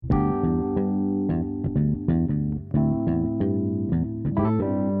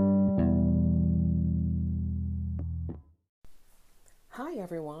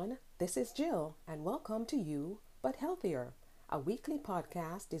This is Jill, and welcome to You But Healthier, a weekly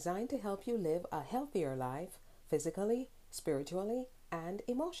podcast designed to help you live a healthier life physically, spiritually, and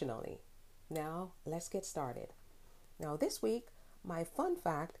emotionally. Now, let's get started. Now, this week, my fun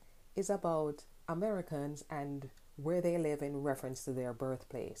fact is about Americans and where they live in reference to their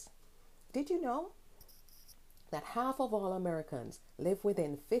birthplace. Did you know that half of all Americans live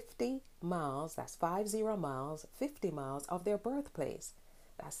within 50 miles, that's 50 miles, 50 miles of their birthplace?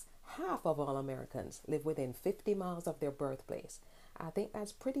 That's half of all Americans live within 50 miles of their birthplace. I think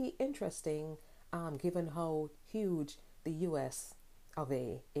that's pretty interesting given how huge the US of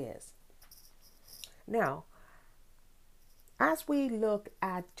A is. Now, as we look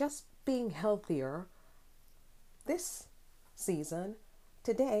at just being healthier this season,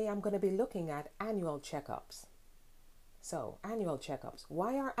 today I'm going to be looking at annual checkups. So, annual checkups.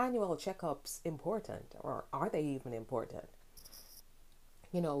 Why are annual checkups important, or are they even important?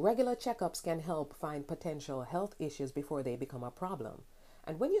 Regular checkups can help find potential health issues before they become a problem.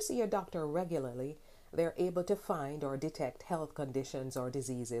 And when you see your doctor regularly, they're able to find or detect health conditions or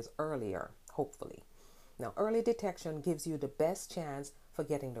diseases earlier, hopefully. Now, early detection gives you the best chance for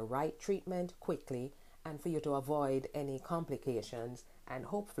getting the right treatment quickly and for you to avoid any complications and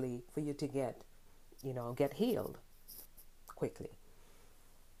hopefully for you to get healed quickly.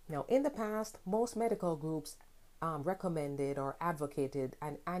 Now, in the past, most medical groups recommended or advocated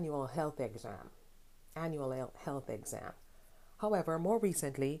an annual health exam. However, more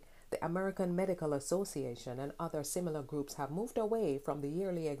recently, the American Medical Association and other similar groups have moved away from the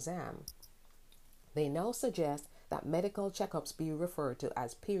yearly exam. They now suggest that medical checkups be referred to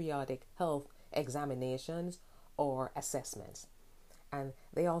as periodic health examinations or assessments. And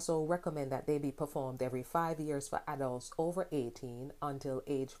they also recommend that they be performed every 5 years for adults over 18 until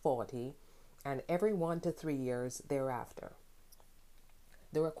age 40 and every 1 to 3 years thereafter.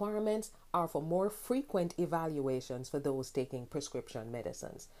 The requirements are for more frequent evaluations for those taking prescription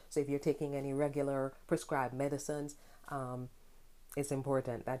medicines. So if you're taking any regular prescribed medicines, it's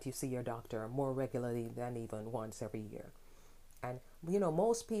important that you see your doctor more regularly than even once every year. And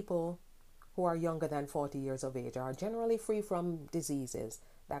most people who are younger than 40 years of age are generally free from diseases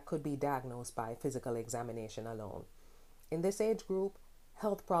that could be diagnosed by physical examination alone. In this age group,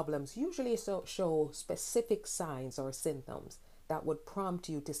 health problems usually show specific signs or symptoms that would prompt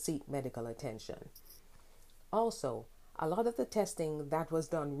you to seek medical attention. Also, a lot of the testing that was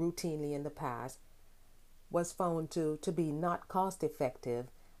done routinely in the past was found to be not cost effective,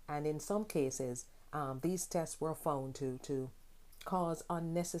 and in some cases, these tests were found to cause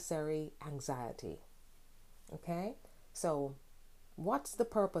unnecessary anxiety. Okay? So, what's the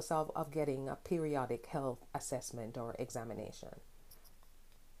purpose of getting a periodic health assessment or examination?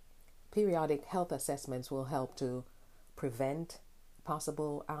 Periodic health assessments will help to prevent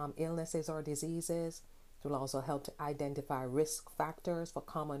possible illnesses or diseases. It will also help to identify risk factors for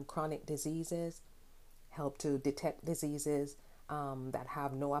common chronic diseases, help to detect diseases that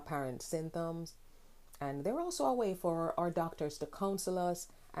have no apparent symptoms. And they're also a way for our doctors to counsel us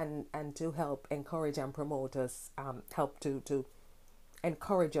and to help encourage and promote us, help to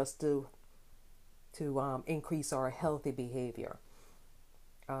encourage us to increase our healthy behavior.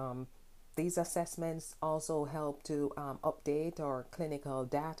 These assessments also help to update our clinical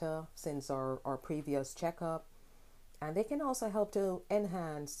data since our previous checkup. And they can also help to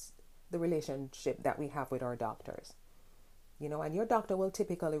enhance the relationship that we have with our doctors. And your doctor will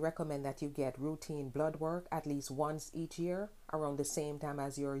typically recommend that you get routine blood work at least once each year around the same time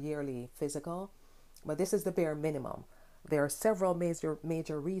as your yearly physical. But this is the bare minimum. There are several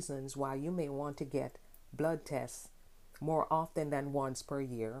major reasons why you may want to get blood tests more often than once per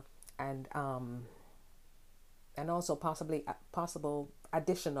year, and also possible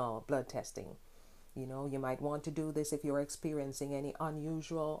additional blood testing. You might want to do this if you're experiencing any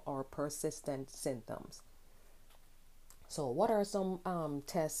unusual or persistent symptoms. So what are some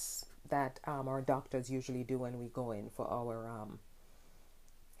tests that our doctors usually do when we go in for our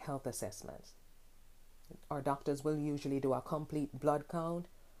health assessments? Our doctors will usually do a complete blood count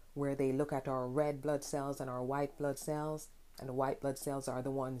where they look at our red blood cells and our white blood cells. And the white blood cells are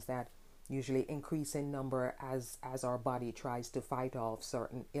the ones that usually increase in number as our body tries to fight off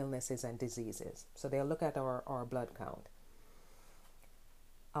certain illnesses and diseases. So they'll look at our blood count.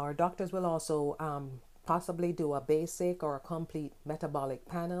 Our doctors will also possibly do a basic or a complete metabolic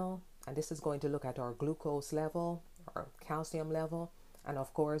panel, and this is going to look at our glucose level, our calcium level, and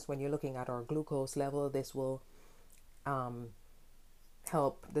of course when you're looking at our glucose level, this will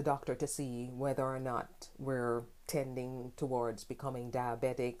help the doctor to see whether or not we're tending towards becoming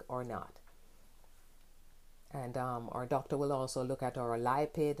diabetic or not. And our doctor will also look at our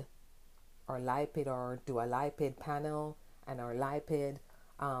lipid our lipid, or do a lipid panel, and our lipid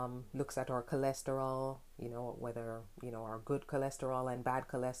looks at our cholesterol, whether, our good cholesterol and bad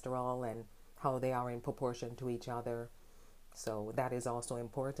cholesterol and how they are in proportion to each other. So that is also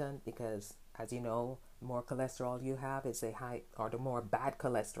important because, as you know, the more cholesterol you have is a high, or the more bad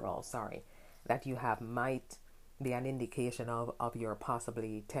cholesterol, that you have might be an indication of your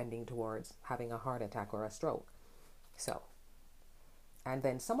possibly tending towards having a heart attack or a stroke. So, and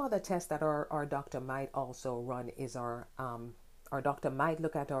then some other tests that our doctor might also run is our doctor might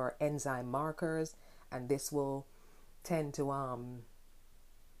look at our enzyme markers, and this will tend to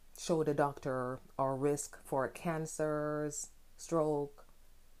show the doctor our risk for cancers, stroke,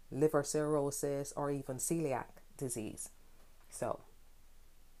 liver cirrhosis, or even celiac disease. So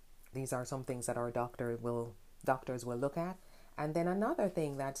these are some things that our doctors will look at. And then another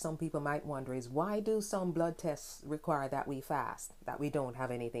thing that some people might wonder is, why do some blood tests require that we fast, that we don't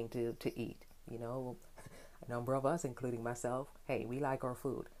have anything to eat? A number of us, including myself, hey, we like our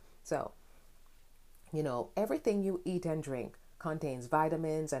food. So, everything you eat and drink contains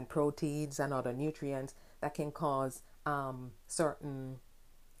vitamins and proteins and other nutrients that can cause certain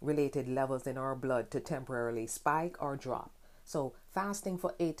related levels in our blood to temporarily spike or drop. So fasting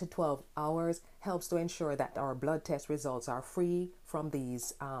for 8 to 12 hours helps to ensure that our blood test results are free from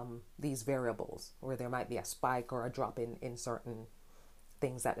these variables where there might be a spike or a drop in certain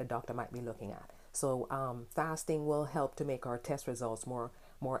things that the doctor might be looking at. So fasting will help to make our test results more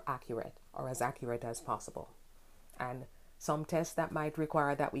accurate, or as accurate as possible. And some tests that might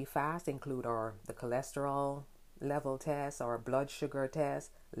require that we fast include the cholesterol level test, our blood sugar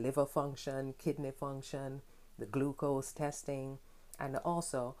test, liver function, kidney function, the glucose testing, and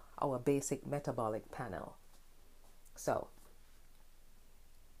also our basic metabolic panel. So,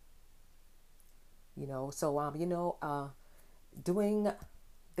 doing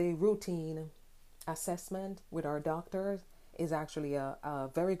the routine assessment with our doctors is actually a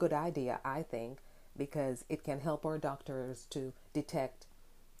very good idea, I think, because it can help our doctors to detect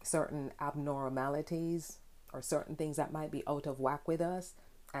certain abnormalities or certain things that might be out of whack with us,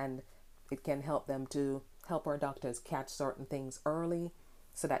 and it can help our doctors catch certain things early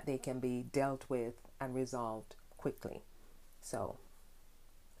so that they can be dealt with and resolved quickly. So,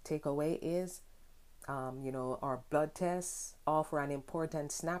 takeaway is, our blood tests offer an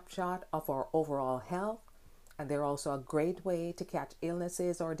important snapshot of our overall health, and they're also a great way to catch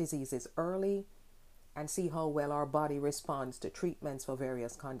illnesses or diseases early and see how well our body responds to treatments for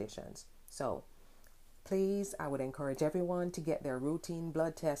various conditions. So, please, I would encourage everyone to get their routine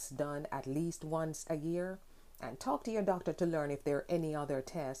blood tests done at least once a year, and talk to your doctor to learn if there are any other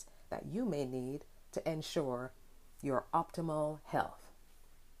tests that you may need to ensure your optimal health.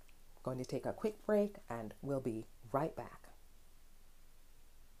 I'm going to take a quick break and we'll be right back.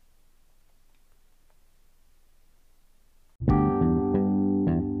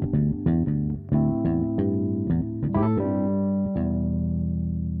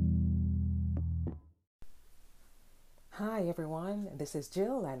 Hi everyone, this is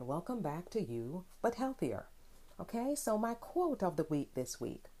Jill and welcome back to You But Healthier. Okay, so my quote of the week this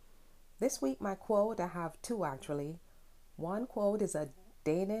week. This week my quote, I have two actually. One quote is a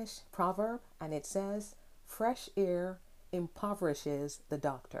Danish proverb and it says, "Fresh air impoverishes the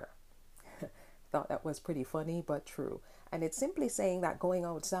doctor." Thought that was pretty funny but true. And it's simply saying that going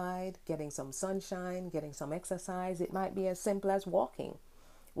outside, getting some sunshine, getting some exercise, it might be as simple as walking,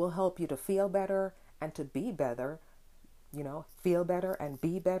 will help you to feel better and to be better. Feel better and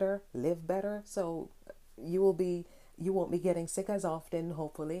be better, live better. So you won't be getting sick as often,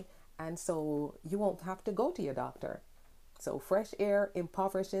 hopefully. And so you won't have to go to your doctor. So fresh air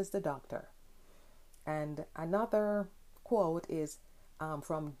impoverishes the doctor. And another quote is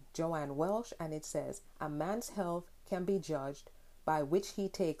from Joanne Welsh, and it says, "A man's health can be judged by which he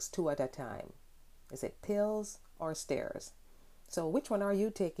takes two at a time." Is it pills or stairs? So which one are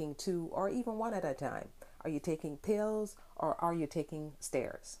you taking, two or even one at a time? Are you taking pills or are you taking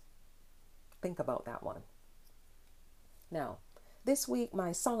stairs? Think about that one. Now, this week,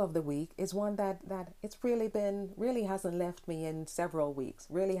 my song of the week is one that it's really hasn't left me in several weeks,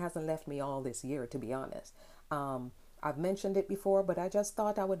 really hasn't left me all this year, to be honest. I've mentioned it before, but I just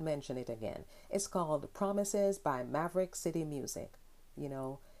thought I would mention it again. It's called Promises by Maverick City Music.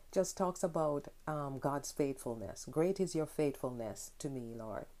 Just talks about God's faithfulness. Great is your faithfulness to me,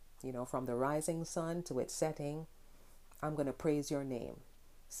 Lord. From the rising sun to its setting, I'm going to praise your name.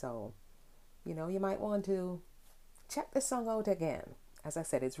 So, you might want to check this song out again. As I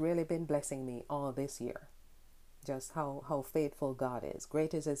said, it's really been blessing me all this year. Just how faithful God is.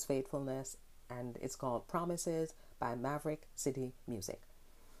 Great is his faithfulness. And it's called Promises by Maverick City Music.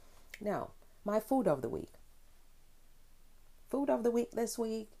 Now, my food of the week. Food of the week this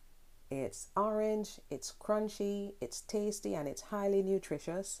week, it's orange, it's crunchy, it's tasty, and it's highly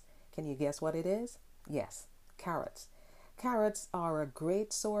nutritious. Can you guess what it is? Yes, carrots. Carrots are a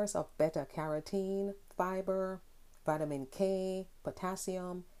great source of beta carotene, fiber, vitamin K,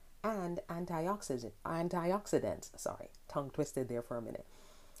 potassium, and antioxidants. Sorry, tongue twisted there for a minute.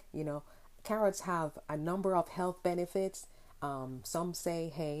 You know, carrots have a number of health benefits. Some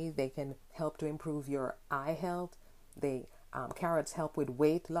say, hey, they can help to improve your eye health. Carrots help with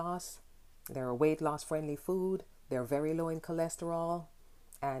weight loss. They're a weight loss friendly food. They're very low in cholesterol.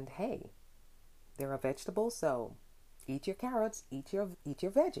 And hey, they're a vegetable, so eat your carrots, eat your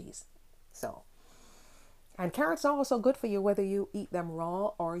veggies. So, and carrots are also good for you whether you eat them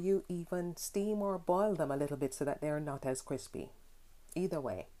raw or you even steam or boil them a little bit so that they're not as crispy. Either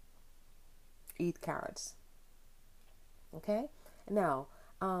way, eat carrots. Okay? Now,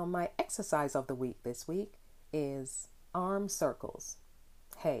 my exercise of the week this week is arm circles.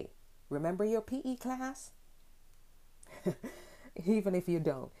 Hey, remember your PE class? Even if you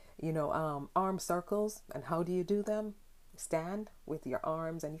don't, arm circles. And how do you do them? Stand with your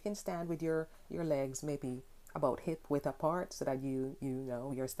arms, and you can stand with your legs maybe about hip width apart so that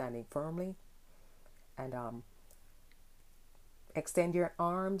you're standing firmly. And extend your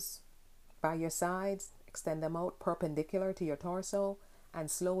arms by your sides, extend them out perpendicular to your torso,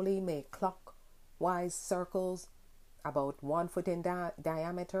 and slowly make clockwise circles about 1 foot in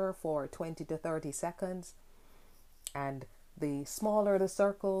diameter for 20 to 30 seconds. And the smaller the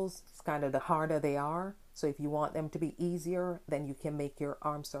circles, it's kind of the harder they are. So if you want them to be easier, then you can make your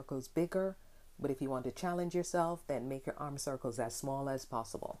arm circles bigger. But if you want to challenge yourself, then make your arm circles as small as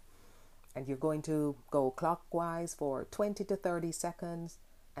possible. And you're going to go clockwise for 20 to 30 seconds,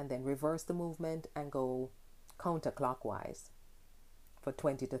 and then reverse the movement and go counterclockwise for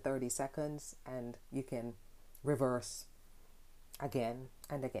 20 to 30 seconds, and you can reverse again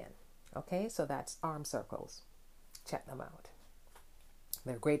and again. Okay, so that's arm circles. Check them out.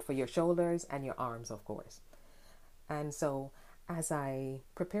 They're great for your shoulders and your arms, of course. And so as I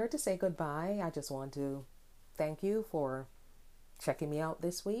prepare to say goodbye, I just want to thank you for checking me out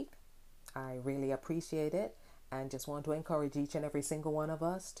this week. I really appreciate it, and just want to encourage each and every single one of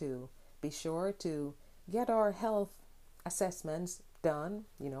us to be sure to get our health assessments done,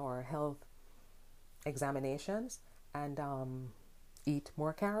 our health examinations, and eat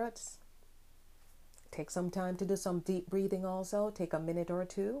more carrots. Take some time to do some deep breathing also. Take a minute or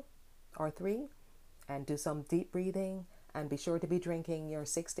 2 or 3 and do some deep breathing, and be sure to be drinking your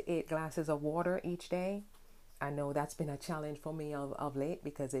 6 to 8 glasses of water each day. I know that's been a challenge for me of late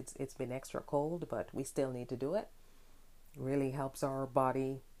because it's been extra cold, but we still need to do it. Really helps our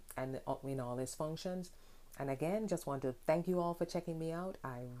body and in all its functions. And again, just want to thank you all for checking me out.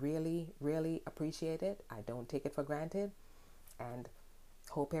 I really, really appreciate it. I don't take it for granted. And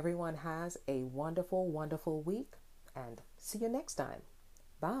hope everyone has a wonderful, wonderful week. And see you next time.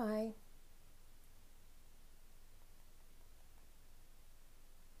 Bye.